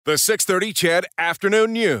The 6:30 CHED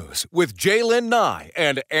Afternoon News with Jaylen Nye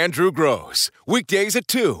and Andrew Gross. Weekdays at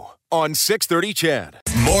 2 on 6:30 CHED.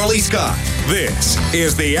 Morley Scott. This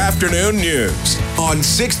is the Afternoon News on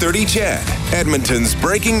 6:30 CHED, Edmonton's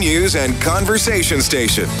breaking news and conversation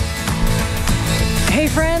station. Hey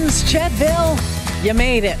friends, Chedville, you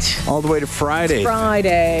made it. All the way to Friday. It's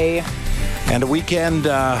Friday. And a weekend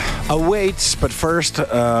awaits, but first,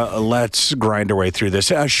 let's grind our way through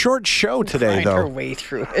this. A short show today, though. Grind our way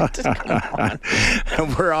through it. Come on.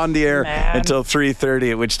 We're on the air until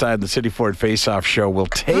 3:30, at which time the City Ford Face-Off Show will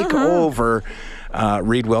take over.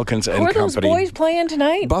 Reed Wilkins and company. Who are those boys playing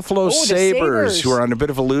tonight? Buffalo Sabres, who are on a bit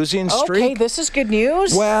of a losing streak. Okay, this is good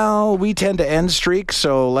news. Well, we tend to end streaks,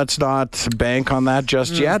 so let's not bank on that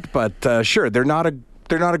just yet. But sure, they're not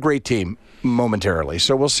a great team momentarily,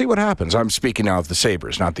 so we'll see what happens. I'm speaking now of the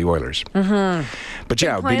Sabres, not the Oilers. Mm-hmm. But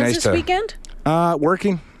yeah, it'd be nice this to weekend.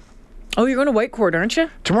 Working. Oh, you're going to Whitecourt, aren't you?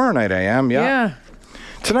 Tomorrow night I am. Yeah.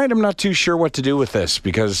 Tonight, I'm not too sure what to do with this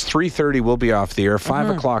because 3:30 will be off the air. 5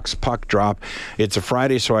 o'clock's puck drop. It's a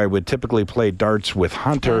Friday, so I would typically play darts with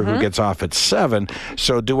Hunter, who gets off at 7.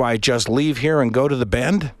 So do I just leave here and go to the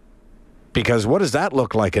Bend? Because what does that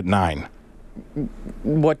look like at 9?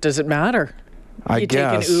 What does it matter? I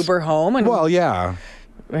guess. You take an Uber home and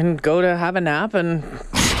and go to have a nap and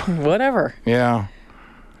whatever. Yeah.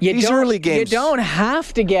 These early games. You don't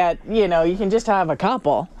have to get, you can just have a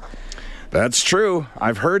couple. That's true.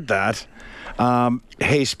 I've heard that.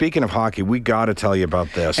 Hey, speaking of hockey, we got to tell you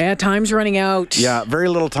about this. Yeah, time's running out. Yeah, very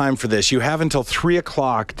little time for this. You have until 3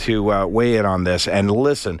 o'clock to weigh in on this. And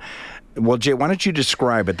listen, well, Jay, why don't you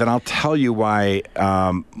describe it? Then I'll tell you why.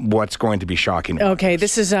 What's going to be shocking. Okay,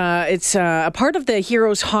 this is it's a part of the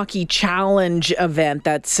Heroes Hockey Challenge event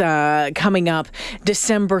that's coming up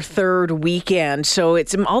December 3rd weekend. So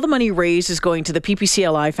it's all the money raised is going to the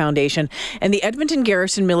PPCLI Foundation and the Edmonton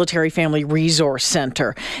Garrison Military Family Resource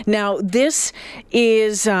Center. Now, this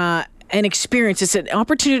is an experience. It's an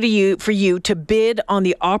opportunity for you to bid on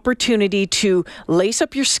the opportunity to lace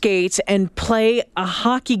up your skates and play a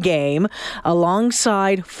hockey game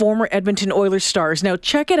alongside former Edmonton Oilers stars. Now,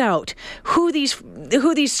 check it out. Who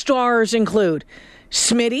these stars include: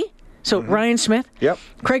 Smitty. So Ryan Smith,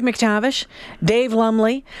 Craig McTavish, Dave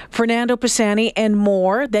Lumley, Fernando Pisani, and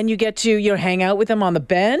more. Then you get to hang out with them on the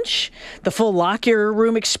bench, the full locker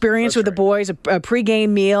room experience with the boys, a pregame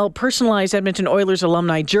meal, personalized Edmonton Oilers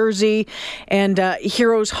alumni jersey, and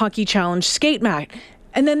Heroes Hockey Challenge skate mat.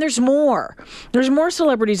 And then there's more. There's more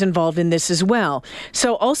celebrities involved in this as well.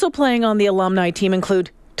 So also playing on the alumni team include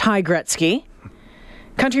Ty Gretzky,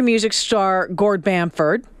 country music star Gord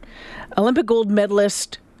Bamford, Olympic gold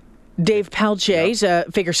medalist Dave Pelche is a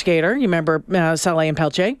figure skater. You remember Saleh and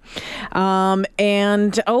Pelche.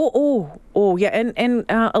 And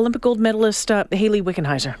Olympic gold medalist Haley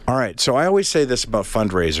Wickenheiser. All right, so I always say this about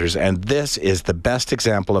fundraisers, and this is the best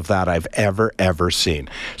example of that I've ever seen.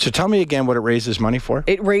 So tell me again what it raises money for.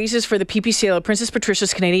 It raises for the PPCL, Princess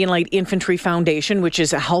Patricia's Canadian Light Infantry Foundation, which is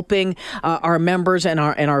helping our members and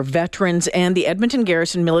our veterans, and the Edmonton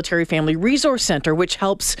Garrison Military Family Resource Center, which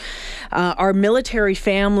helps our military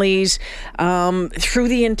families through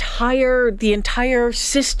the entire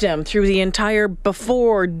system, through the entire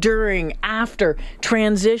before, during, after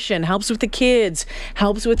transition, helps with the kids,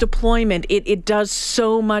 helps with deployment. It does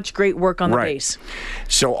so much great work on the base.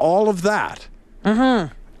 So all of that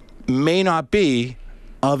may not be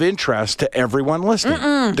of interest to everyone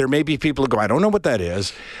listening. There may be people who go, I don't know what that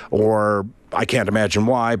is, or I can't imagine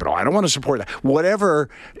why, but I don't want to support that. Whatever,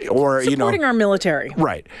 or supporting our military.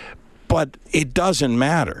 Right. But it doesn't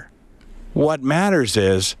matter. What matters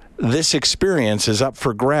is this experience is up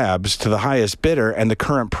for grabs to the highest bidder, and the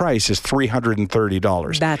current price is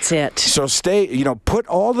 $330. That's it. So put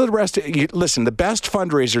all the rest. Listen, the best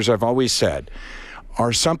fundraisers, I've always said,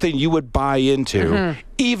 are something you would buy into,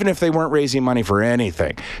 even if they weren't raising money for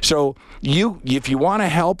anything. So if you want to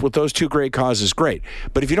help with those two great causes, great.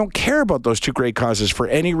 But if you don't care about those two great causes for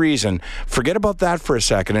any reason, forget about that for a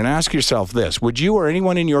second and ask yourself this. Would you or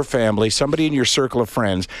anyone in your family, somebody in your circle of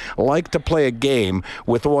friends, like to play a game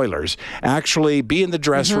with Oilers? Actually be in the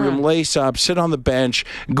dressing room, lace up, sit on the bench,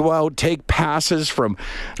 go out, take passes from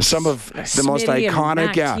some of the most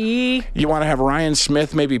iconic. You want to have Ryan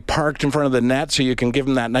Smith maybe parked in front of the net so you can give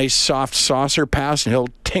him that nice soft saucer pass and he'll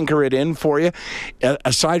tinker it in for you.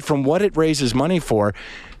 Aside from what it raises money for,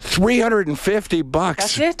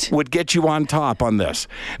 $350 would get you on top on this.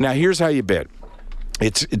 Now, here's how you bid.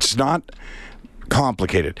 It's not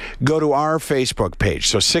complicated. Go to our Facebook page,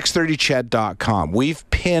 so 630ched.com. We've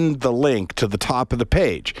pinned the link to the top of the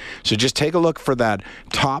page. So just take a look for that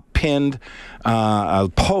top pinned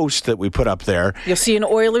post that we put up there. You'll see an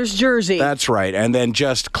Oilers jersey. That's right. And then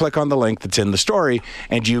just click on the link that's in the story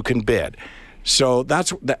and you can bid. So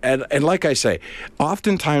that's, and like I say,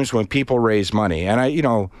 oftentimes when people raise money,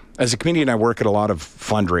 and as a comedian, I work at a lot of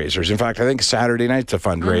fundraisers. In fact, I think Saturday night's a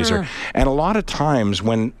fundraiser. And a lot of times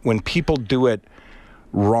when people do it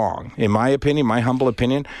wrong, in my opinion, my humble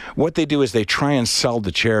opinion, what they do is they try and sell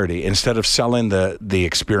the charity instead of selling the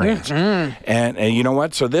experience. And you know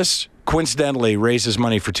what? So this coincidentally raises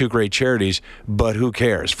money for two great charities, but who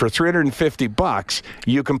cares? For $350,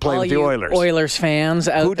 you can play all with the Oilers. Oilers fans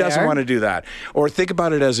out there. Who doesn't want to do that? Or think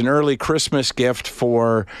about it as an early Christmas gift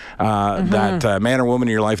for that man or woman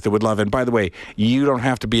in your life that would love it. And by the way, you don't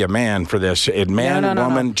have to be a man for this. Man and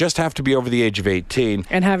woman just have to be over the age of 18.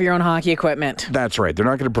 And have your own hockey equipment. That's right. They're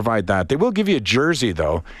not going to provide that. They will give you a jersey,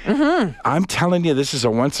 though. I'm telling you, this is a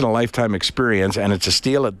once-in-a-lifetime experience, and it's a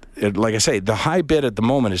steal. Like I say, the high bid at the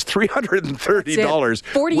moment is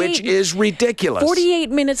 $330, which is ridiculous. 48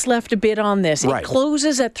 minutes left to bid on this. Right. It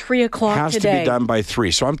closes at 3 o'clock has today. To be done by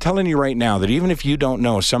 3. So I'm telling you right now that even if you don't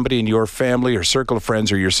know somebody in your family or circle of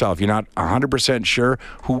friends or yourself, you're not 100% sure,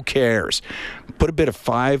 who cares? Put a bid of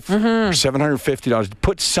 $500 or $750.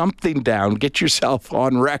 Put something down. Get yourself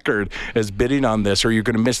on record as bidding on this, or you're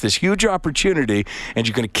going to miss this huge opportunity, and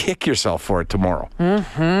you're going to kick yourself for it tomorrow.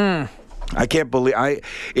 I can't believe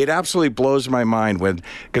it absolutely blows my mind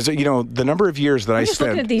because the number of years that I just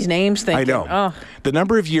spent looking at these names thinking, I know. The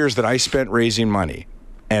number of years that I spent raising money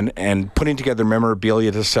and putting together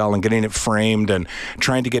memorabilia to sell and getting it framed and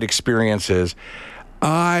trying to get experiences,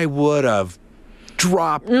 I would have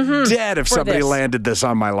dropped dead if somebody landed this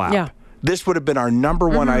on my lap. Yeah. This would have been our number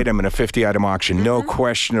one item in a 50-item auction, no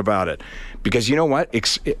question about it. Because you know what?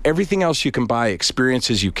 Everything else you can buy,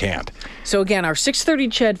 experiences you can't. So again, our 630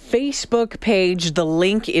 Ched Facebook page, the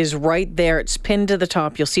link is right there. It's pinned to the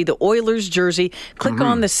top. You'll see the Oilers jersey. Click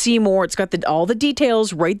on the See More. It's got all the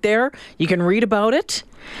details right there. You can read about it.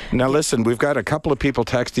 Now listen, we've got a couple of people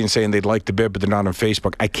texting saying they'd like to bid, but they're not on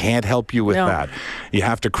Facebook. I can't help you with that. You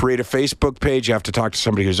have to create a Facebook page. You have to talk to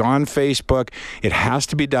somebody who's on Facebook. It has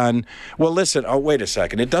to be done. Well, listen, wait a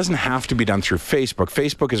second. It doesn't have to be done through Facebook.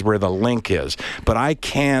 Facebook is where the link is, but I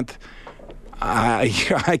can't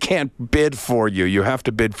bid for you. You have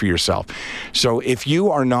to bid for yourself. So if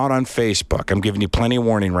you are not on Facebook, I'm giving you plenty of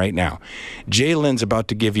warning right now. Jay Lynn's about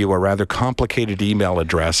to give you a rather complicated email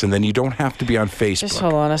address, and then you don't have to be on Facebook. Just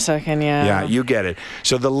hold on a second, Yeah, you get it.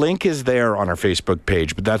 So the link is there on our Facebook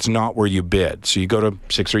page, but that's not where you bid. So you go to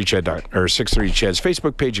 630 Ched's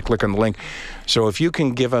Facebook page, you click on the link. So if you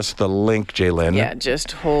can give us the link, Jay Lynn. Yeah,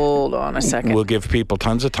 just hold on a second. We'll give people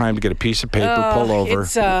tons of time to get a piece of paper, pull over.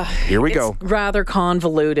 Here we go. Rather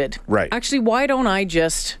convoluted. Right. Actually, why don't I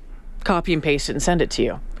just copy and paste it and send it to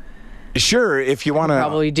you? Sure, if you want to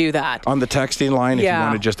probably do that on the texting line. If you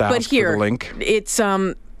want to just ask for the link. It's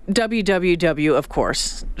www, of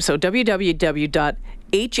course. So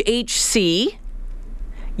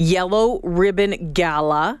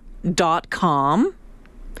www.hhcyellowribbongala.com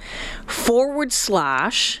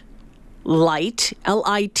 /light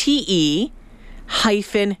LITE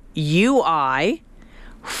 -UI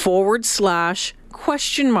 /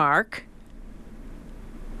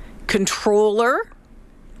 controller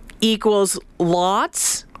equals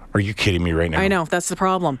lots. Are you kidding me right now? I know, that's the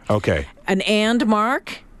problem. Okay. An and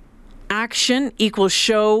mark, action equals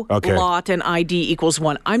show, lot, and ID equals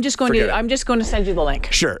 1. I'm just going to send you the link.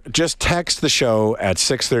 Sure. Just text the show at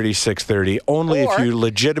 630 only if you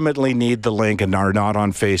legitimately need the link and are not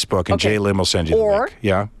on Facebook, and Jay Lynn will send you the link.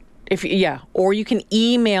 Yeah. Or you can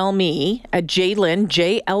email me at jaylyn,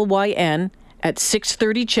 JLYN, at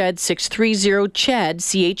 630ched, 630ched,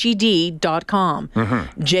 CHED.com.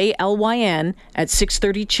 JLYN at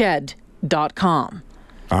 630ched.com.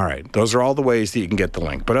 All right. Those are all the ways that you can get the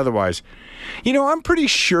link. But otherwise, I'm pretty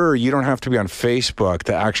sure you don't have to be on Facebook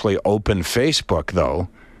to actually open Facebook, though.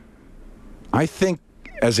 I think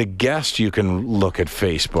as a guest you can look at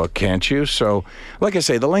Facebook, can't you? So, like I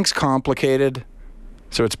say, the link's complicated.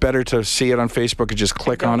 So it's better to see it on Facebook and just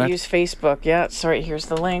click on it. Use Facebook. Yeah, sorry. Here's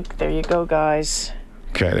the link. There you go, guys.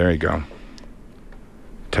 Okay, there you go.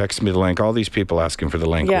 Text me the link. All these people asking for the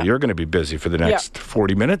link. Yeah. Well, you're going to be busy for the next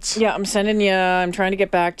 40 minutes. Yeah, I'm sending you. I'm trying to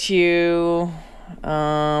get back to you.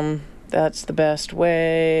 That's the best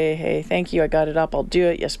way. Hey, thank you. I got it up. I'll do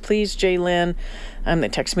it. Yes, please, Jay Lynn.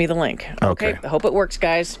 Text me the link. Okay. I hope it works,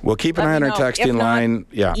 guys. We'll keep an eye on our texting line.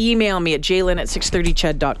 Yeah. Email me at jaylyn at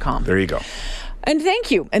 630ched.com. There you go. And thank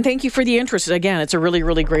you. And thank you for the interest. Again, it's a really,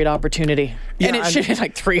 really great opportunity. Yeah, and it should be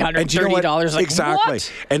like $330. You know like, exactly.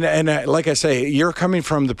 What? And like I say, you're coming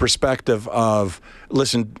from the perspective of,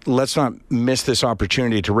 listen, let's not miss this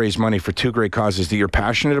opportunity to raise money for two great causes that you're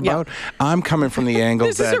passionate about. I'm coming from the angle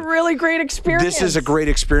this is a really great experience. This is a great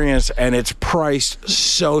experience, and it's priced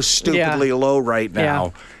so stupidly low right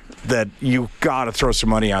now. That you got to throw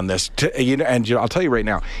some money on this. And I'll tell you right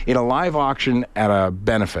now, in a live auction at a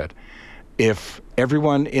benefit, if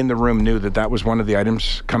everyone in the room knew that was one of the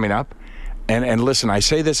items coming up, and listen, I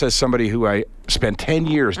say this as somebody who I spent 10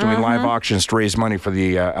 years doing live auctions to raise money for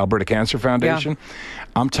the Alberta Cancer Foundation.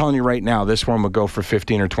 Yeah. I'm telling you right now, this one would go for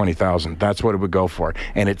 $15,000 or $20,000. That's what it would go for,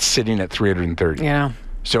 and it's sitting at $330,000. Yeah.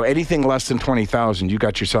 So anything less than $20,000, you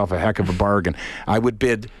got yourself a heck of a bargain. I would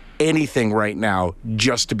bid anything right now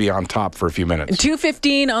just to be on top for a few minutes.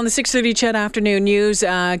 2:15 on the 6:30 CHED Afternoon News.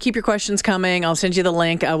 Keep your questions coming. I'll send you the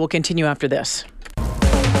link. We'll continue after this.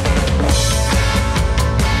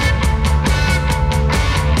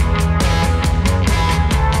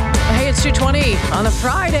 It's 2:20 on the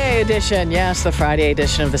Friday edition. Yes, the Friday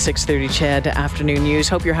edition of the 6:30 CHED Afternoon News.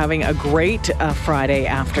 Hope you're having a great Friday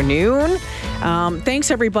afternoon.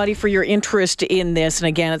 Thanks, everybody, for your interest in this. And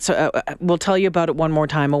again, it's we'll tell you about it one more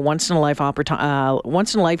time, a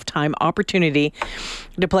once-in-a-lifetime opportunity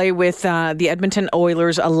to play with the Edmonton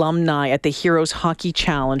Oilers alumni at the Heroes Hockey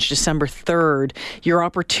Challenge, December 3rd. Your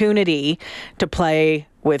opportunity to play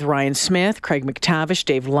with Ryan Smith, Craig McTavish,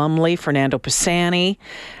 Dave Lumley, Fernando Pisani,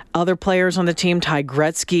 other players on the team, Ty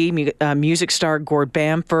Gretzky, music star Gord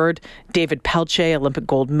Bamford, David Pelche, Olympic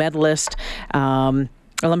gold medalist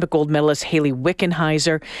Hayley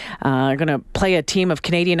Wickenheiser. Are going to play a team of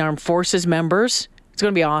Canadian Armed Forces members. It's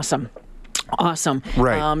going to be awesome. Awesome.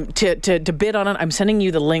 Right. To bid on it, I'm sending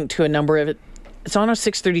you the link to a number of it. It's on our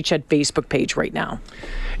 630 CHED Facebook page right now.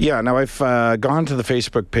 Yeah, now I've gone to the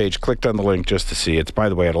Facebook page, clicked on the link just to see. It's, by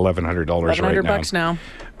the way, at $1,100 right now. $1,100 now.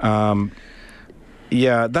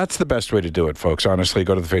 Yeah, that's the best way to do it, folks. Honestly,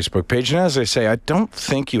 go to the Facebook page. And as I say, I don't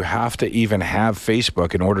think you have to even have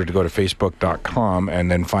Facebook in order to go to facebook.com and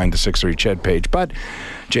then find the 630 CHED page. But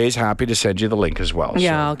Jay's happy to send you the link as well.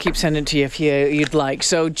 Yeah, so I'll keep sending it to you if you'd like.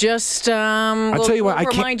 So just, I'll tell you what, we'll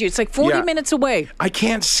remind you, it's like 40 minutes away. I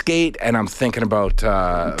can't skate, and I'm thinking about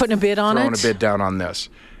putting a bid on throwing a bid down on this.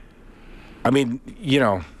 I mean,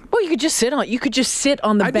 Well, you could just sit on the bench, too.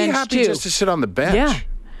 I'd be happy just to sit on the bench.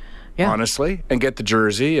 Yeah. Honestly, and get the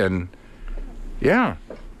jersey, and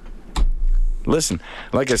listen,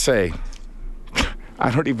 like I say, I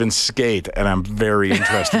don't even skate, and I'm very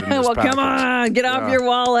interested in this Well, package. come on, get off your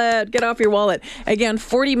wallet. Get off your wallet. Again,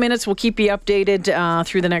 40 minutes. We'll keep you updated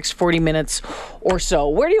through the next 40 minutes or so.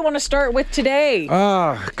 Where do you want to start with today?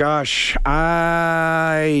 Oh, gosh,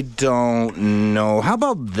 I don't know. How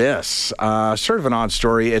about this? Sort of an odd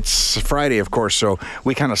story. It's Friday, of course, so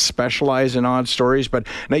we kind of specialize in odd stories. But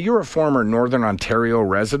now, you're a former Northern Ontario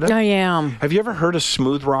resident. I am. Have you ever heard of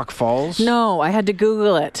Smooth Rock Falls? No, I had to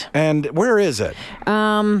Google it. And where is it?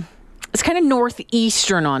 It's kind of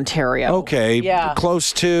northeastern Ontario. Okay. Yeah.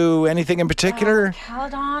 Close to anything in particular?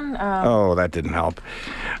 Caledon? Oh, that didn't help.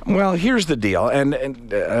 Well, here's the deal. And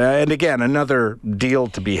again, another deal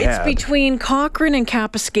to be had. It's between Cochrane and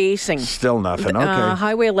Kapuskasing. Still nothing. Okay.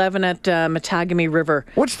 Highway 11 at Matagami River.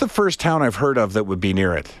 What's the first town I've heard of that would be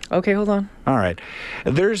near it? Okay, hold on. All right.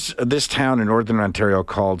 There's this town in Northern Ontario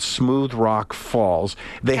called Smooth Rock Falls.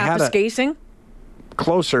 Kapuskasing?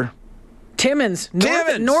 Closer. Timmins.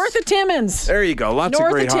 North of Timmins. There you go. Lots North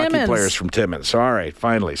of great hockey Timmins. players from Timmins. All right,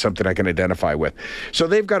 finally, something I can identify with. So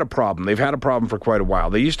they've got a problem. They've had a problem for quite a while.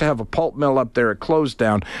 They used to have a pulp mill up there. It closed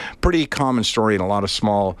down. Pretty common story in a lot of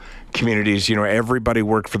small communities. Everybody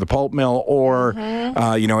worked for the pulp mill, or,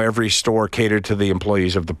 every store catered to the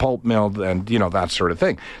employees of the pulp mill, and, that sort of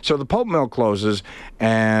thing. So the pulp mill closes,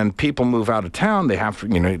 and people move out of town. They have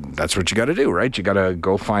to, that's what you got to do, right? You got to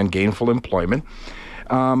go find gainful employment.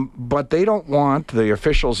 But they don't want, the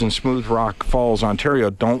officials in Smooth Rock Falls, Ontario,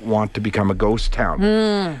 don't want to become a ghost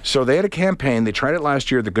town. So they had a campaign. They tried it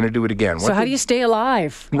last year. They're going to do it again. So how do you stay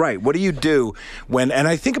alive? Right. What do you do when, and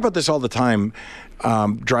I think about this all the time,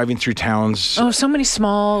 driving through towns. Oh, so many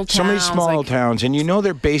small towns. So many small towns. And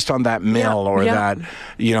they're based on that mill or that,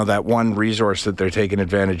 that one resource that they're taking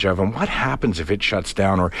advantage of. And what happens if it shuts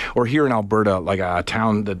down? Or here in Alberta, like a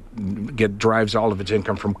town that drives all of its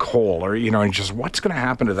income from coal, or, and just what's going to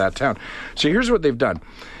happen to that town? So here's what they've done.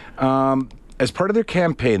 As part of their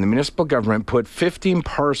campaign, the municipal government put 15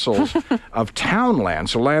 parcels of town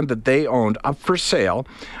land, so land that they owned, up for sale,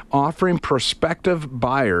 offering prospective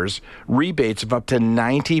buyers rebates of up to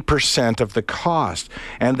 90% of the cost.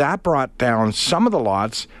 And that brought down some of the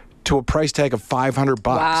lots to a price tag of $500.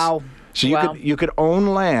 Wow. So you could own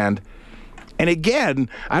land. And again,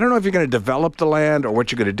 I don't know if you're going to develop the land or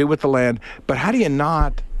what you're going to do with the land, but how do you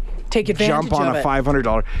not take advantage jump on of a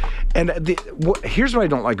 $500? And here's what I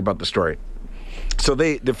don't like about the story. So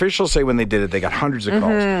the officials say when they did it, they got hundreds of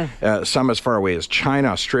calls, some as far away as China,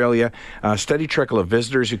 Australia, a steady trickle of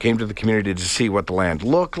visitors who came to the community to see what the land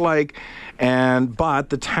looked like. But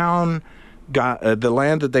the town got the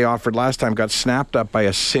land that they offered last time got snapped up by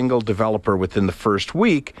a single developer within the first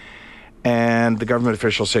week. And the government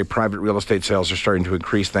officials say private real estate sales are starting to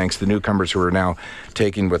increase thanks to newcomers who are now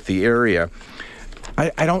taking with the area.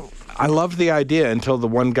 I loved the idea until the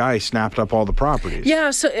one guy snapped up all the properties.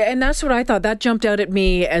 Yeah, and that's what I thought. That jumped out at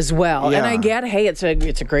me as well. Yeah. And I get, hey, it's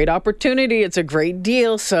a great opportunity. It's a great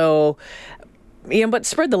deal. So, but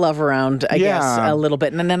spread the love around, I guess, a little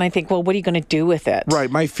bit. And then I think, well, what are you going to do with it? Right.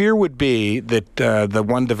 My fear would be that the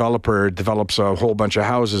one developer develops a whole bunch of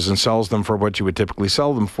houses and sells them for what you would typically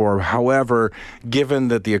sell them for. However, given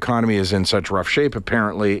that the economy is in such rough shape,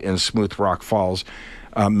 apparently, in Smooth Rock Falls,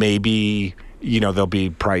 maybe, they'll be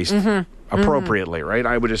priced appropriately, right?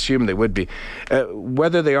 I would assume they would be.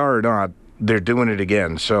 Whether they are or not, they're doing it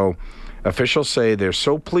again. So officials say they're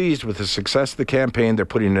so pleased with the success of the campaign, they're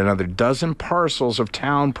putting another dozen parcels of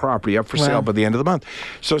town property up for sale by the end of the month.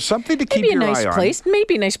 So something to keep your eye on.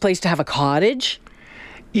 Maybe a nice place to have a cottage.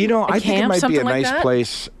 I think it might be a nice like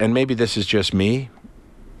place, and maybe this is just me.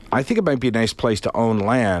 I think it might be a nice place to own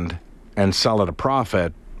land and sell at a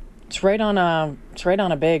profit. It's right on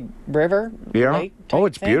a big river. Yeah. Lake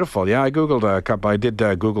It's thing. beautiful. Yeah, I Googled a couple. I did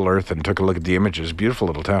Google Earth and took a look at the images. Beautiful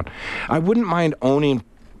little town. I wouldn't mind owning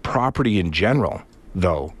property in general,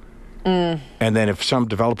 though. And then if some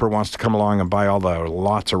developer wants to come along and buy all the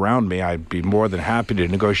lots around me, I'd be more than happy to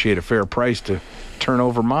negotiate a fair price to turn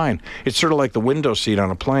over mine. It's sort of like the window seat on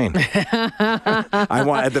a plane. I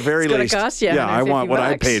want, at the very least, cost you I want what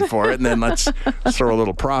I paid for it, and then let's throw a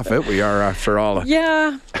little profit. We are, after all.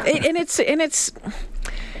 Yeah,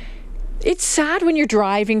 it's sad when you're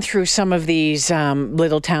driving through some of these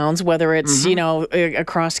little towns, whether it's,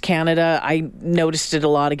 across Canada. I noticed it a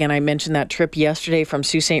lot. Again, I mentioned that trip yesterday from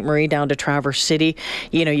Sault Ste. Marie down to Traverse City.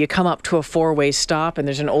 You come up to a four-way stop and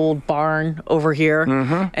there's an old barn over here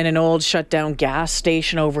and an old shut-down gas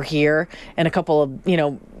station over here and a couple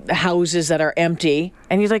of, houses that are empty.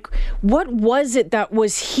 And you're like, what was it that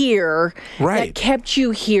was here that kept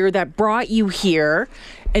you here, that brought you here?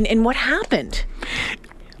 And what happened?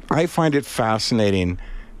 I find it fascinating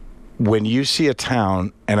when you see a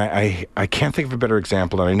town, and I can't think of a better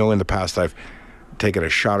example, and I know in the past I've taken a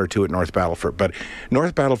shot or two at North Battleford, but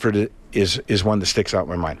North Battleford is one that sticks out in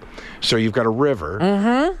my mind. So you've got a river,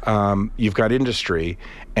 you've got industry,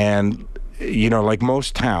 and, like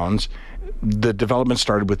most towns, the development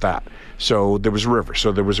started with that. So there was a river.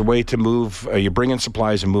 So there was a way to move, you bring in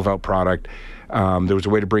supplies and move out product. There was a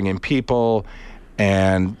way to bring in people.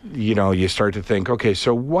 And, you start to think, okay,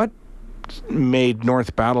 so what made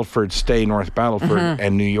North Battleford stay North Battleford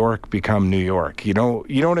and New York become New York? You know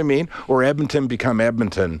what I mean? Or Edmonton become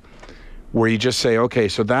Edmonton, where you just say, okay,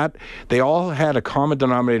 so that they all had a common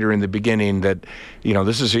denominator in the beginning that,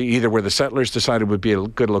 this is either where the settlers decided would be a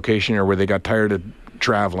good location or where they got tired of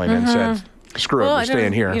traveling and said, screw it, we're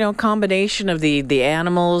staying here. Combination of the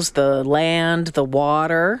animals, the land, the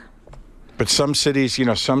water. But some cities,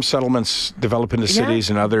 some settlements develop into cities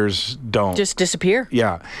and others don't. Just disappear.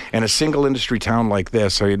 Yeah. And a single industry town like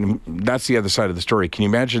this, that's the other side of the story. Can you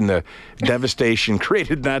imagine the devastation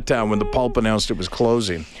created in that town when the pulp announced it was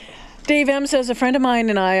closing? Dave M. says, a friend of mine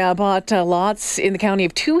and I bought lots in the county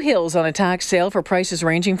of Two Hills on a tax sale for prices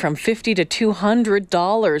ranging from $50 to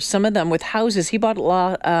 $200. Some of them with houses. He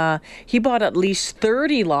bought at least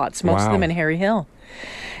 30 lots, most of them in Harry Hill.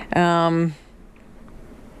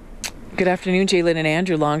 Good afternoon, Jalen and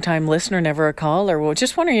Andrew, longtime listener, never a caller. Well,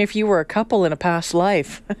 just wondering if you were a couple in a past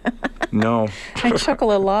life. No. I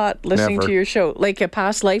chuckle a lot listening to your show. Like a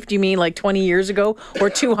past life, do you mean like 20 years ago or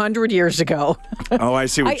 200 years ago? Oh, I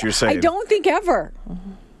see what you're saying. I don't think ever.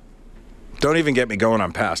 Don't even get me going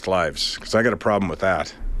on past lives, because I got a problem with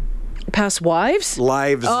that. Past wives?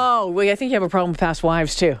 Lives. Oh, well, I think you have a problem with past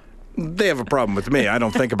wives, too. They have a problem with me. I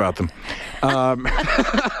don't think about them.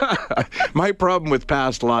 My problem with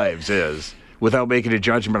past lives is, without making a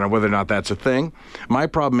judgment on whether or not that's a thing, my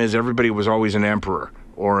problem is everybody was always an emperor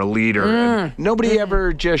or a leader. And nobody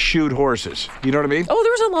ever just shoot horses. You know what I mean? Oh,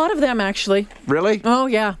 there was a lot of them, actually. Really? Oh,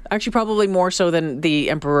 yeah. Actually, probably more so than the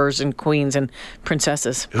emperors and queens and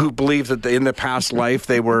princesses. Who believed that in the past life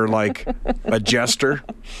they were like a jester?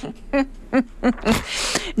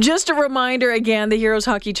 Just a reminder again, the Heroes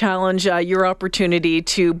Hockey Challenge, your opportunity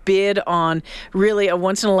to bid on really a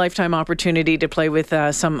once-in-a-lifetime opportunity to play with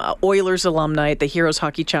some Oilers alumni at the Heroes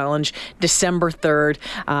Hockey Challenge, December 3rd.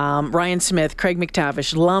 Ryan Smith, Craig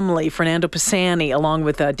McTavish, Lumley, Fernando Pisani, along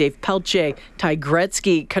with Dave Pelche, Ty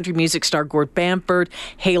Gretzky, country music star Gord Bamford,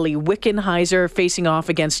 Haley Wickenheiser, facing off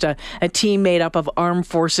against a team made up of Armed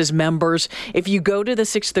Forces members. If you go to the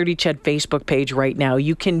 630 CHED Facebook page right now,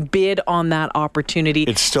 you can bid on that opportunity.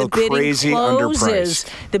 It's still crazy underpriced.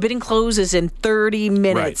 The bidding closes in 30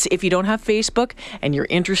 minutes. Right. If you don't have Facebook and you're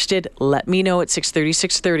interested, let me know at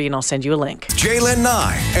 630 and I'll send you a link. Jaylen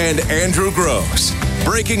Nye and Andrew Gross.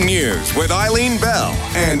 Breaking news with Eileen Bell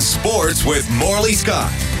and sports with Morley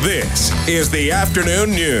Scott. This is the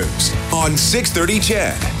Afternoon News on 630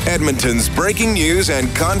 CHED, Edmonton's breaking news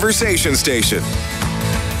and conversation station.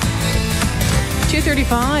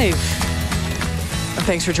 2:35.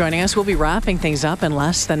 Thanks for joining us. We'll be wrapping things up in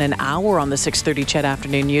less than an hour on the 630 CHED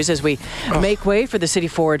Afternoon News as we make way for the City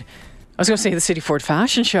Ford. I was going to say the City Ford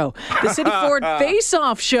Fashion Show. The City Ford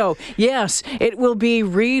Face-Off Show. Yes, it will be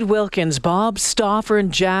Reed Wilkins, Bob Stauffer,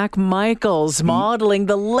 and Jack Michaels modeling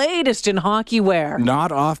the latest in hockey wear.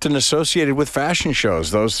 Not often associated with fashion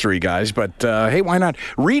shows, those three guys, but hey, why not?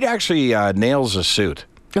 Reed actually nails a suit.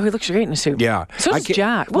 Oh, he looks great in a suit. Yeah. So does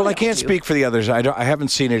Jack. Well, I can't speak for the others. I haven't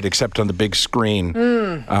seen it except on the big screen.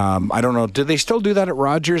 I don't know. Do they still do that at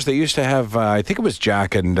Rogers? They used to have, I think it was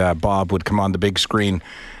Jack and Bob would come on the big screen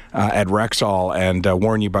at Rexall and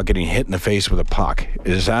warn you about getting hit in the face with a puck.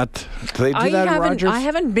 Is that, do they do that at Rogers? I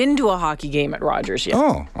haven't been to a hockey game at Rogers yet.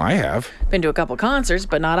 Oh, I have. Been to a couple concerts,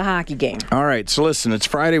 but not a hockey game. All right. So listen, it's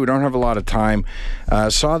Friday. We don't have a lot of time.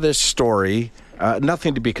 Saw this story.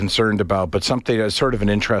 Nothing to be concerned about, but something, sort of an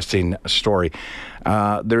interesting story.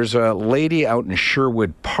 There's a lady out in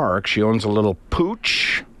Sherwood Park. She owns a little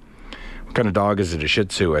pooch. What kind of dog is it? A Shih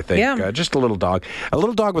Tzu, I think. Yeah. Just a little dog. A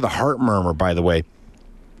little dog with a heart murmur, by the way.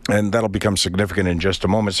 And that'll become significant in just a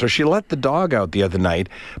moment. So she let the dog out the other night,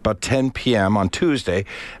 about 10 p.m. on Tuesday,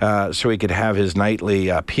 so he could have his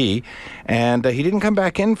nightly pee. And he didn't come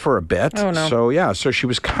back in for a bit. Oh, no. So, yeah, so she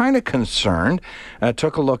was kind of concerned.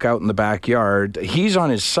 Took a look out in the backyard. He's on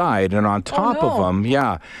his side, and on top of him,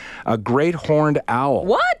 a great horned owl.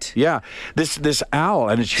 What? Yeah. This owl,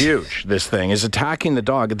 and it's huge, this thing, is attacking the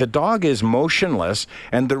dog. The dog is motionless,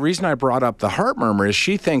 and the reason I brought up the heart murmur is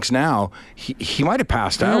she thinks now he might have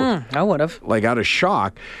passed out. I would have. Like out of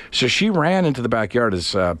shock. So she ran into the backyard,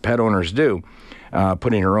 as pet owners do,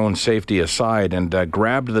 putting her own safety aside, and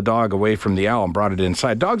grabbed the dog away from the owl and brought it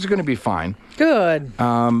inside. Dogs are going to be fine. Good.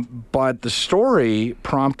 But the story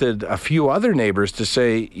prompted a few other neighbors to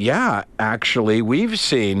say, yeah, actually, we've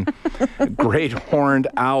seen great horned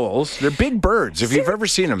owls. They're big birds, if you've ever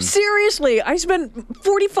seen them. Seriously, I spent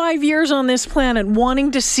 45 years on this planet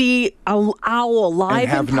wanting to see an owl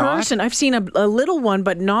live in person. I've seen a little one,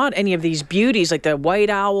 but not any of these beauties like the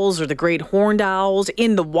white owls or the great horned owls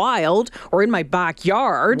in the wild or in my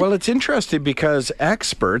backyard. Well, it's interesting because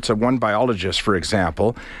experts, one biologist, for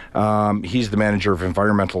example, he's the manager of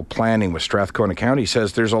environmental planning with Strathcona County,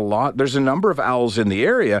 says there's a number of owls in the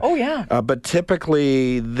area. Oh, yeah. But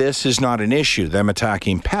typically this is not an issue, them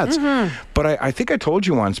attacking pets. Mm-hmm. But I think I told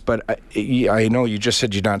you once, but I know you just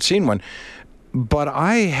said you'd not seen one, but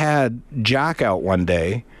I had Jack out one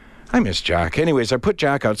day. I miss Jack. Anyways, I put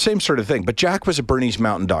Jack out, same sort of thing. But Jack was a Bernese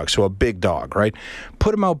Mountain Dog, so a big dog, right?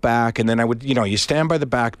 Put him out back, and then I would, you stand by the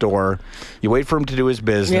back door, you wait for him to do his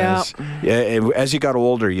business. Yeah. As he got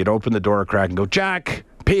older, you'd open the door a crack and go, Jack,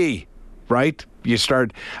 pee, right?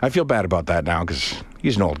 I feel bad about that now because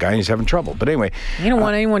he's an old guy and he's having trouble. But anyway. You don't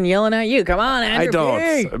want anyone yelling at you. Come on, Andrew. I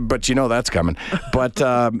don't, pee. But that's coming. But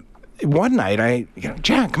one night,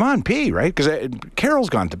 Jack, come on, pee, right? Because Carol's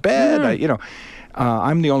gone to bed,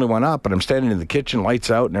 I'm the only one up, but I'm standing in the kitchen,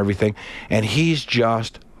 lights out and everything, and he's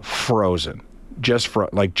just frozen, just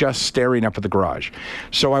staring up at the garage.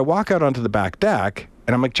 So I walk out onto the back deck,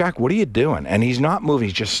 and I'm like, Jack, what are you doing? And he's not moving,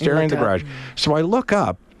 he's just staring at the garage. So I look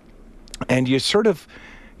up, and you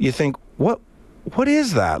think, what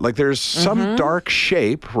is that? Like there's some dark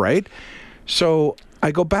shape, right? So I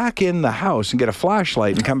go back in the house and get a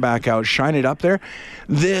flashlight and come back out, shine it up there.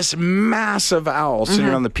 This massive owl sitting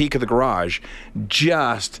on the peak of the garage,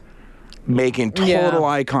 just making total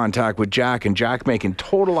eye contact with Jack, and Jack making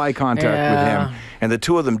total eye contact with him, and the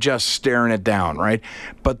two of them just staring it down, right?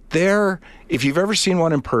 But if you've ever seen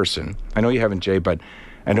one in person, I know you haven't, Jay, but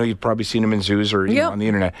I know you've probably seen them in zoos or on the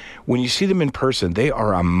internet. When you see them in person, they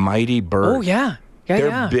are a mighty bird. Oh, yeah.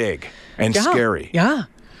 They're big and scary. Yeah.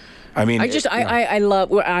 I mean, I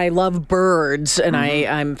love birds, and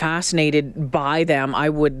I'm fascinated by them. I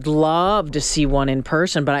would love to see one in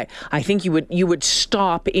person, but I think you would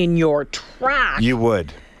stop in your tracks. You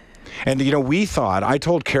would. And, I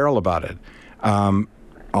told Carol about it.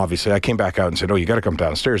 Obviously, I came back out and said, you got to come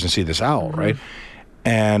downstairs and see this owl, right?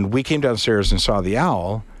 And we came downstairs and saw the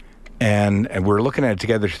owl, and we were looking at it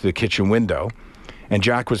together through the kitchen window. And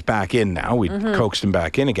Jack was back in now. We coaxed him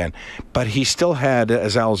back in again. But he still had,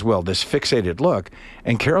 as owls will, this fixated look.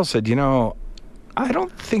 And Carol said, I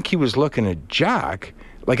don't think he was looking at Jack.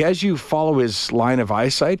 Like, as you follow his line of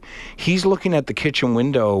eyesight, he's looking at the kitchen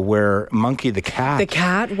window where Monkey the cat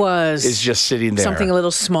is just sitting there. Something a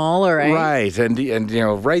little smaller, right? Right.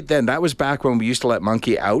 And right then, that was back when we used to let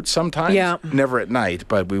Monkey out sometimes. Yeah. Never at night,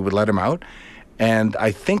 but we would let him out. And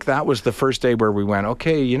I think that was the first day where we went,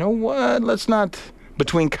 okay, you know what? Let's not...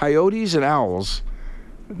 Between coyotes and owls,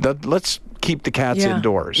 let's keep the cats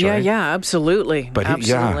indoors, right? Yeah, absolutely. But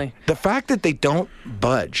absolutely. The fact that they don't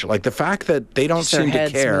budge, like the fact that they don't seem to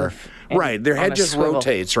care. Right, their head just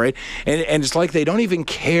rotates, right? And it's like they don't even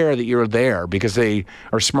care that you're there because they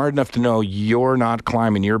are smart enough to know you're not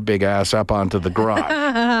climbing your big ass up onto the garage.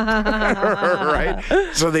 Right?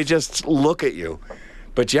 So they just look at you.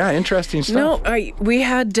 But yeah, interesting stuff. No, we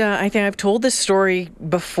had, I think I've told this story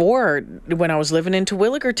before. When I was living in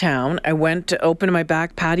Terwilliger Town, I went to open my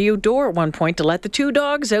back patio door at one point to let the two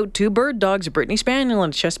dogs out, two bird dogs, a Brittany Spaniel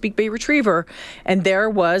and a Chesapeake Bay Retriever. And there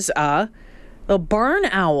was a barn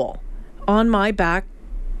owl on my back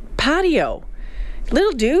patio.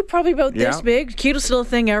 Little dude, probably about this big, cutest little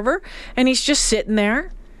thing ever. And he's just sitting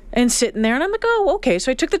there. And I'm like, oh, okay.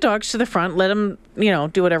 So I took the dogs to the front, let him,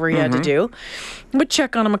 do whatever he had to do. Would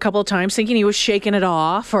check on him a couple of times, thinking he was shaking it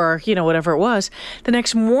off or, whatever it was. The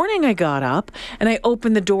next morning I got up and I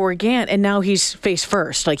opened the door again, and now he's face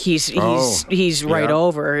first. Like he's right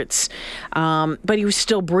over. It's, but he was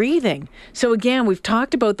still breathing. So again, we've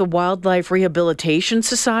talked about the Wildlife Rehabilitation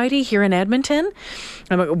Society here in Edmonton.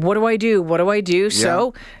 I'm like, what do I do? What do I do? Yeah.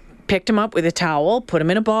 So picked him up with a towel, put him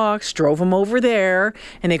in a box, drove him over there,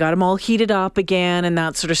 and they got him all heated up again and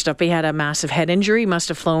that sort of stuff. He had a massive head injury. He must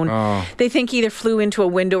have flown. They think he either flew into a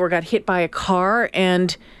window or got hit by a car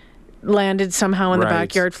and landed somehow in the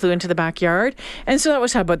backyard, flew into the backyard. And so that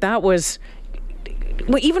was how, but that was...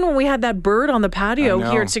 Well, even when we had that bird on the patio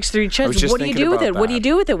here at 630 Cheds, what do you do with it? What do you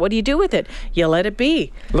do with it? What do you do with it? You let it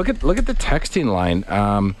be. Look at the texting line.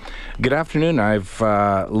 Good afternoon. I've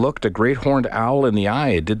looked a great horned owl in the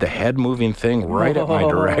eye. It did the head moving thing right at my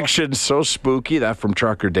direction. So spooky. That from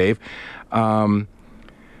Trucker Dave.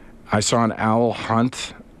 I saw an owl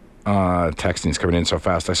hunt. Texting's coming in so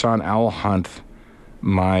fast. I saw an owl hunt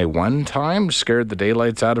my one time. Scared the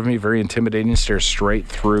daylights out of me. Very intimidating. Stares straight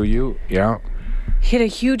through you. Yeah. Hit a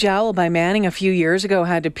huge owl by Manning a few years ago.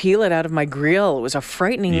 Had to peel it out of my grill. It was a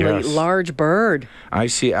frighteningly large bird. I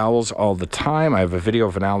see owls all the time. I have a video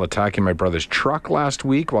of an owl attacking my brother's truck last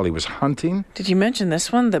week while he was hunting. Did you mention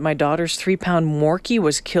this one? That my daughter's 3-pound Morkie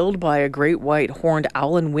was killed by a great white horned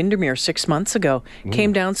owl in Windermere 6 months ago. Ooh.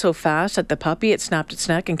 Came down so fast at the puppy, it snapped its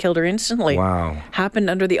neck and killed her instantly. Wow. Happened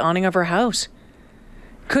under the awning of her house.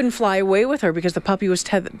 Couldn't fly away with her because the puppy was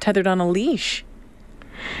tethered on a leash.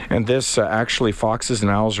 And this, actually, foxes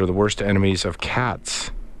and owls are the worst enemies of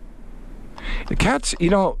cats. The cats,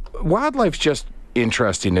 wildlife's just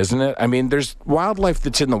interesting, isn't it? I mean, there's wildlife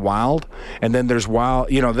that's in the wild, and then there's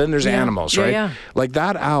animals, right? Yeah. Like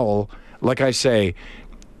that owl, like I say,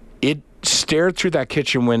 it stared through that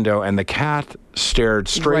kitchen window, and the cat stared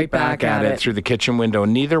straight back at it through the kitchen window.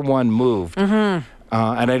 Neither one moved. Mm-hmm.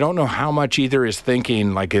 And I don't know how much either is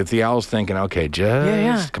thinking, like if the owl's thinking, okay,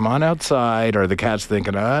 just come on outside, or the cat's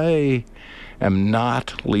thinking, I am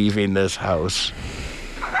not leaving this house.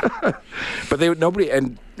 But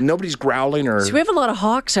nobody's growling or... So we have a lot of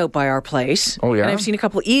hawks out by our place. Oh, yeah? And I've seen a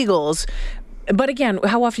couple eagles. But again,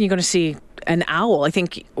 how often are you going to see an owl? I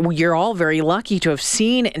think you're all very lucky to have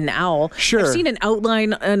seen an owl. Sure. I've seen an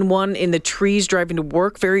outline and one in the trees driving to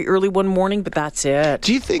work very early one morning, but that's it.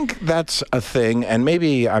 Do you think that's a thing? And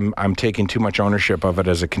maybe I'm taking too much ownership of it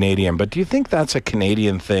as a Canadian, but do you think that's a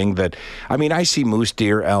Canadian thing that... I mean, I see moose,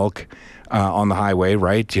 deer, elk... on the highway,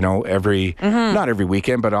 right? Not every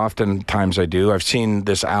weekend, but oftentimes I do. I've seen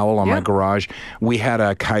this owl on my garage. We had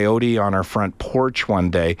a coyote on our front porch one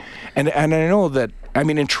day. And I know that I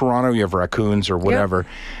mean, in Toronto, you have raccoons or whatever.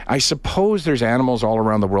 I suppose there's animals all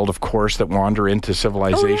around the world, of course, that wander into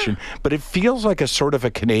civilization. But it feels like a sort of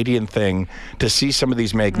a Canadian thing to see some of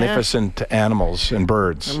these magnificent animals and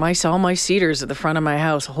birds. All my cedars at the front of my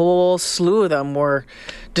house, a whole slew of them were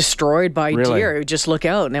destroyed by deer. You just look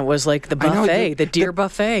out, and it was like the buffet, the deer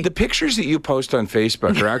buffet. The pictures that you post on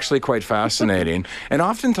Facebook are actually quite fascinating. And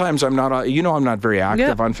oftentimes I'm not very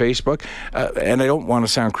active on Facebook, and I don't want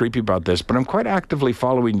to sound creepy about this, but I'm quite actively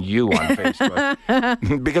following you on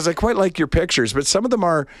Facebook because I quite like your pictures. But some of them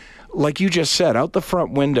are, like you just said, out the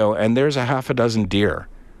front window, and there's a half a dozen deer.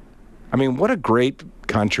 I mean, what a great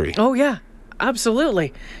country. Oh, yeah,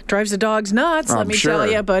 absolutely. Drives the dogs nuts, let me tell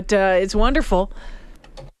you, but it's wonderful.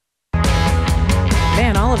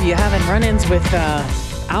 Man, all of you having run-ins with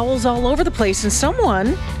owls all over the place. And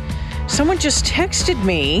someone just texted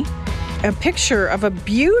me a picture of a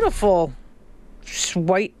beautiful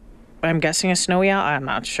white, I'm guessing a snowy owl, I'm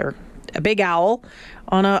not sure, a big owl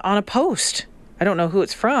on a post. I don't know who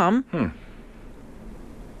it's from.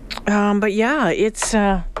 But yeah, it's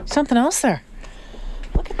something else there.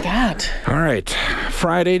 Look at that. All right.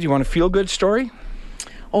 Friday, do you want a feel-good story?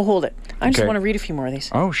 Oh, hold it. I just want to read a few more of these.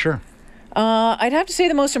 Oh, sure. I'd have to say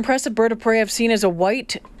the most impressive bird of prey I've seen is a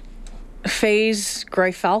white phase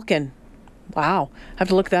gray falcon. Wow. I have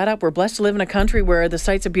to look that up. We're blessed to live in a country where the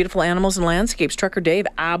sights of beautiful animals and landscapes. Trucker Dave,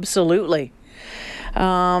 absolutely.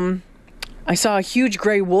 I saw a huge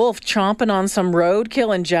gray wolf chomping on some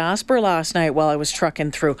roadkill in Jasper last night while I was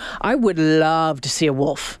trucking through. I would love to see a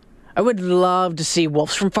wolf. I would love to see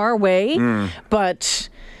wolves from far away. But,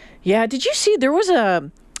 yeah, did you see there was a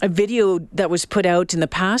video that was put out in the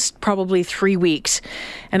past probably 3 weeks,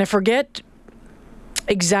 and I forget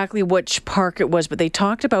exactly which park it was, but they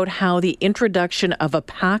talked about how the introduction of a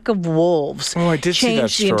pack of wolves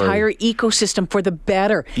changed the entire ecosystem for the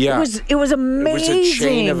better. Yeah. It was amazing. It was a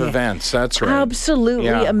chain of events, that's right. Absolutely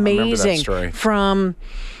amazing. I remember that story. From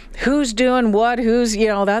who's doing what,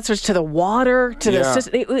 that sorts to the water, to the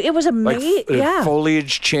system. It was amazing.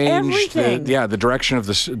 Foliage changed. Everything. The direction of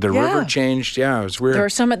the river changed. Yeah, it was weird. There are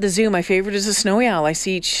some at the zoo. My favorite is a snowy owl I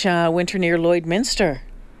see each winter near Lloydminster.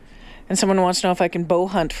 And someone wants to know if I can bow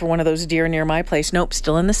hunt for one of those deer near my place. Nope,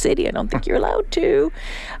 still in the city. I don't think you're allowed to.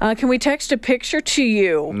 Can we text a picture to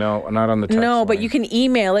you? No, not on the text No, line. but you can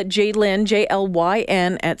email it, Jlyn,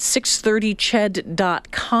 JLYN, at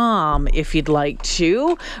 630ched.com if you'd like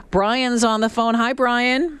to. Brian's on the phone. Hi,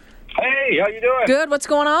 Brian. Hey, how you doing? Good. What's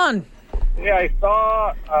going on? Yeah, I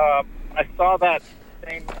saw that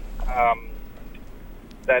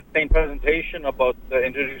same presentation about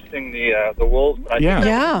introducing the wolves. I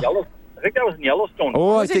think that was in Yellowstone.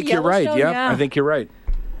 Oh, I think you're right. Yeah, I think you're right.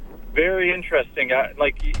 Very interesting.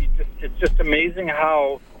 It's just amazing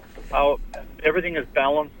how everything is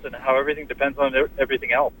balanced and how everything depends on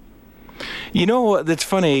everything else. You know, that's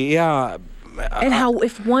funny. Yeah. And how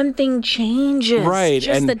if one thing changes, right,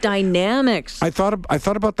 just and the dynamics. I thought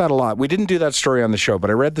about that a lot. We didn't do that story on the show,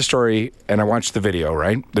 but I read the story and I watched the video,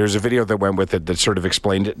 right? There's a video that went with it that sort of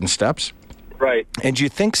explained it in steps. Right. And you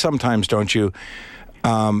think sometimes, don't you,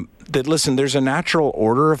 that, listen, there's a natural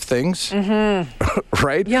order of things,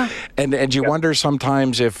 right? Yeah. And you wonder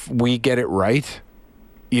sometimes if we get it right.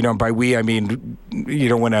 By we, I mean,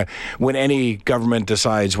 when any government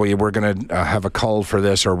decides, well, we're going to have a cull for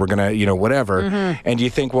this or we're going to, whatever. And you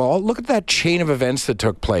think, well, look at that chain of events that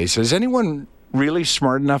took place. Is anyone really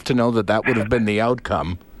smart enough to know that would have been the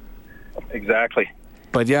outcome? Exactly.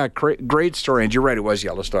 But yeah, great story. And you're right, it was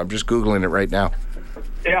Yellowstone. I'm just Googling it right now.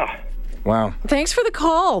 Yeah. Wow. Thanks for the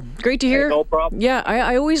call. Great to hear. Hey, no problem. Yeah,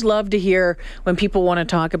 I always love to hear when people want to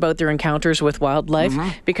talk about their encounters with wildlife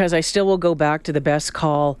because I still will go back to the best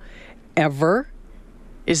call ever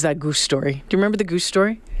is that goose story. Do you remember the goose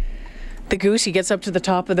story? The goose, he gets up to the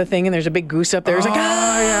top of the thing and there's a big goose up there. He's like,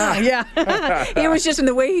 yeah. It was just in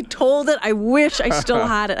the way he told it. I wish I still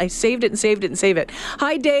had it. I saved it and saved it and saved it.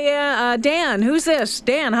 Hi, Dan. Who's this?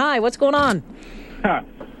 Dan, hi. What's going on?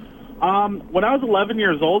 When I was 11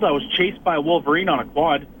 years old, I was chased by a wolverine on a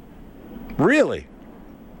quad. Really?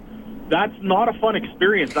 That's not a fun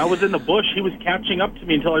experience. I was in the bush. He was catching up to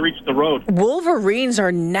me until I reached the road. Wolverines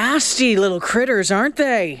are nasty little critters, aren't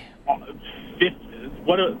they?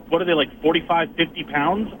 What are they, like 45, 50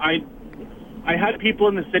 pounds? I had people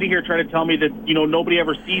in the city here try to tell me that, nobody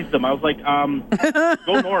ever sees them. I was like,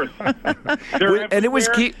 go north. And it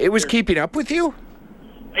was keeping up with you?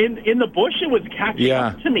 In the bush, it was catching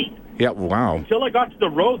up to me. Yeah, wow. Until I got to the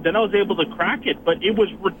road, then I was able to crack it. But it was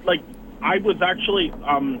I was actually,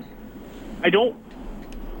 I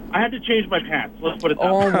had to change my pants. Let's put it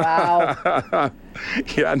that way. Oh, wow.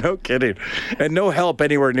 Yeah, no kidding. And no help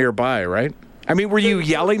anywhere nearby, right? I mean, were you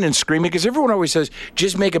yelling and screaming? Because everyone always says,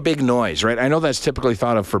 just make a big noise, right? I know that's typically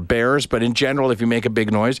thought of for bears, but in general, if you make a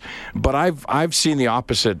big noise. But I've seen the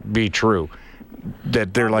opposite be true,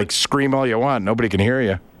 that they're like, scream all you want, nobody can hear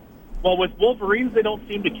you. Well, with Wolverines, they don't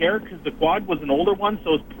seem to care because the quad was an older one.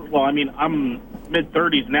 So, I'm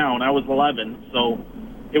mid-30s now, and I was 11, so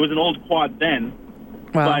it was an old quad then.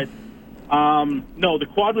 Wow. But, no, the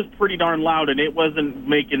quad was pretty darn loud, and it wasn't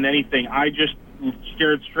making anything. I just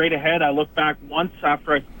stared straight ahead. I looked back once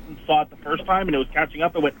after I saw it the first time, and it was catching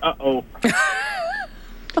up. I went, uh-oh.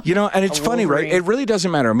 You know, and it's funny, right? It really doesn't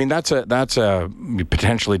matter. I mean, that's a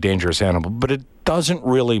potentially dangerous animal, but it doesn't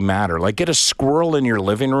really matter. Like, get a squirrel in your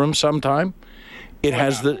living room sometime. It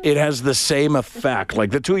has the same effect.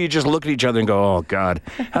 Like, the two of you just look at each other and go, oh, God,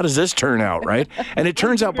 how does this turn out, right? And it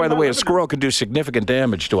turns out, by the way, a squirrel can do significant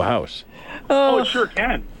damage to a house. Oh, it sure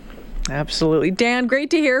can. Absolutely. Dan, great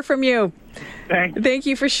to hear from you. Thanks. Thank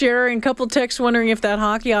you for sharing. A couple texts wondering if that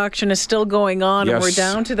hockey auction is still going on, Yes. and we're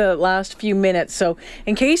down to the last few minutes. So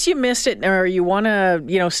in case you missed it or you want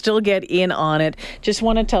to, still get in on it, just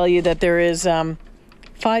want to tell you that there is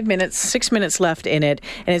 6 minutes left in it,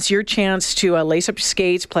 and it's your chance to lace up your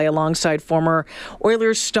skates, play alongside former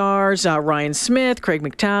Oilers stars Ryan Smith, Craig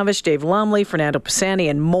McTavish, Dave Lumley, Fernando Pisani,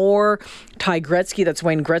 and more. Ty Gretzky, that's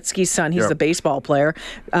Wayne Gretzky's son. He's the baseball player.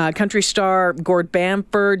 Country star Gord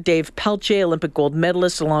Bamford, Dave Pelche, Olympic gold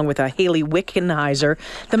medalist, along with Haley Wickenheiser.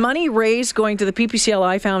 The money raised going to the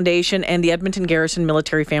PPCLI Foundation and the Edmonton Garrison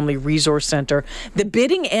Military Family Resource Center. The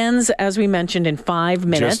bidding ends, as we mentioned, in 5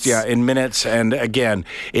 minutes. In minutes. And again,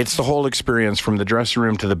 it's the whole experience from the dressing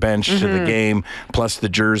room to the bench to the game, plus the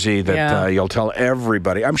jersey that you'll tell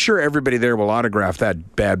everybody. I'm sure everybody there will autograph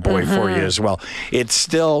that bad boy for you as well. It's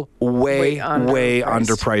still way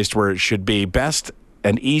underpriced where it should be. Best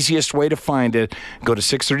and easiest way to find it, go to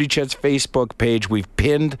 630 CHED's Facebook page. We've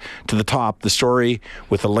pinned to the top the story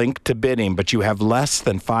with a link to bidding, but you have less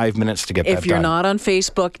than 5 minutes to get that done. If you're not on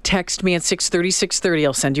Facebook, text me at 630.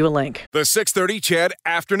 I'll send you a link. The 630 CHED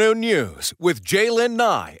Afternoon News with Jaylen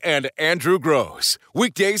Nye and Andrew Gross.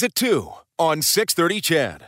 Weekdays at 2 on 630 CHED.